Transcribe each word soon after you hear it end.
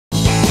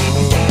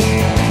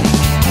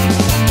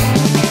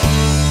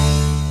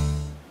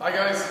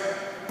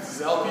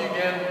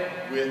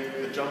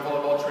jump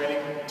volleyball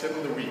training tip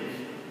of the week.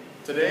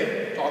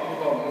 Today, talking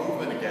about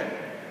movement again,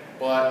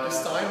 but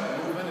this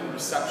time movement and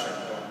reception,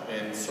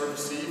 and serve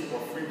receive or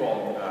free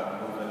ball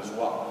movement as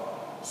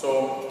well.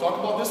 So to talk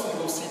about this, we're going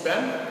to go see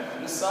Ben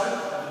on this side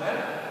of the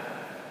net.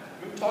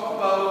 We're going to talk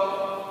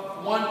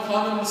about one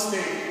common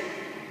mistake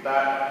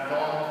that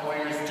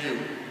non-players do,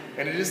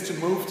 and it is to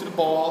move to the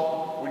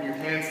ball with your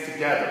hands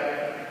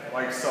together,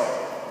 like so.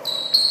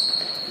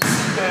 You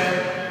see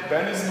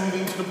Ben is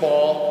moving to the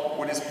ball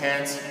with his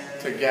hands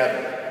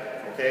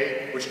together,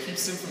 okay, which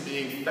keeps him from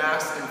being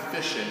fast and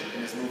efficient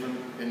in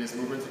his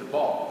movement to the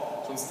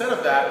ball. So instead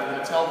of that, we're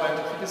going to tell Ben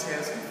to keep his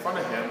hands in front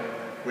of him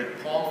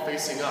with palm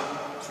facing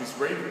up, so he's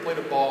ready to play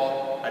the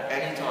ball at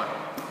any time.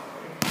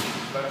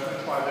 Ben's going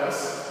to try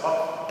this.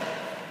 Up.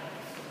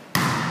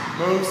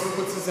 Moves,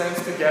 puts his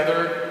hands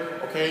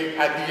together, okay,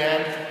 at the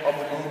end of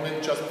the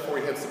movement just before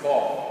he hits the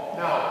ball.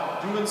 Now,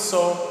 doing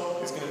so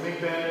is going to make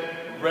Ben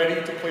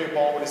ready to play a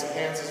ball with his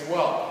hands as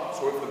well.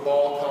 So if the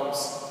ball comes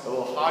a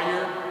little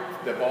higher,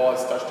 the ball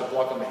has touched the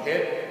block on the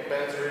hit,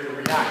 Ben's ready to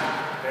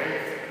react,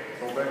 okay?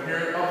 So Ben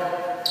here,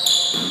 up.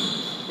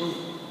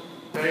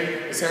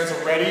 Okay, his hands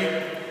are ready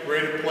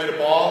to play the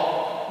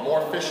ball,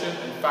 more efficient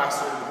and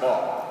faster with the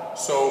ball.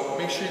 So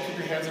make sure you keep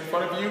your hands in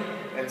front of you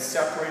and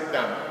separate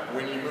them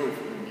when you move.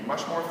 You can be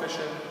much more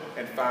efficient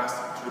and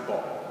fast to the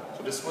ball.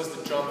 So this was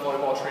the jump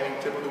volleyball training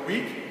tip of the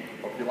week.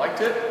 Hope you liked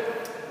it.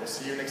 We'll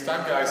see you next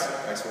time, guys.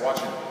 Thanks for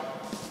watching.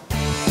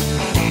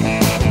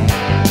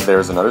 If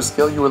there's another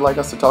skill you would like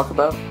us to talk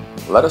about,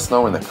 let us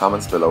know in the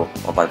comments below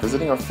or by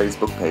visiting our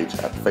Facebook page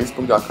at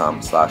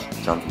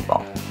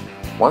facebook.com/jumpvolleyball.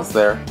 Once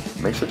there,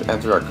 make sure to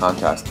enter our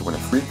contest to win a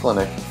free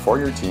clinic for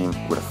your team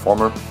with a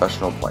former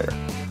professional player.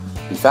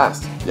 Be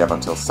fast, you have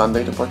until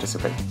Sunday to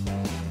participate.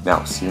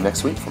 Now, see you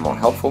next week for more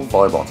helpful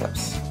volleyball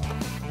tips.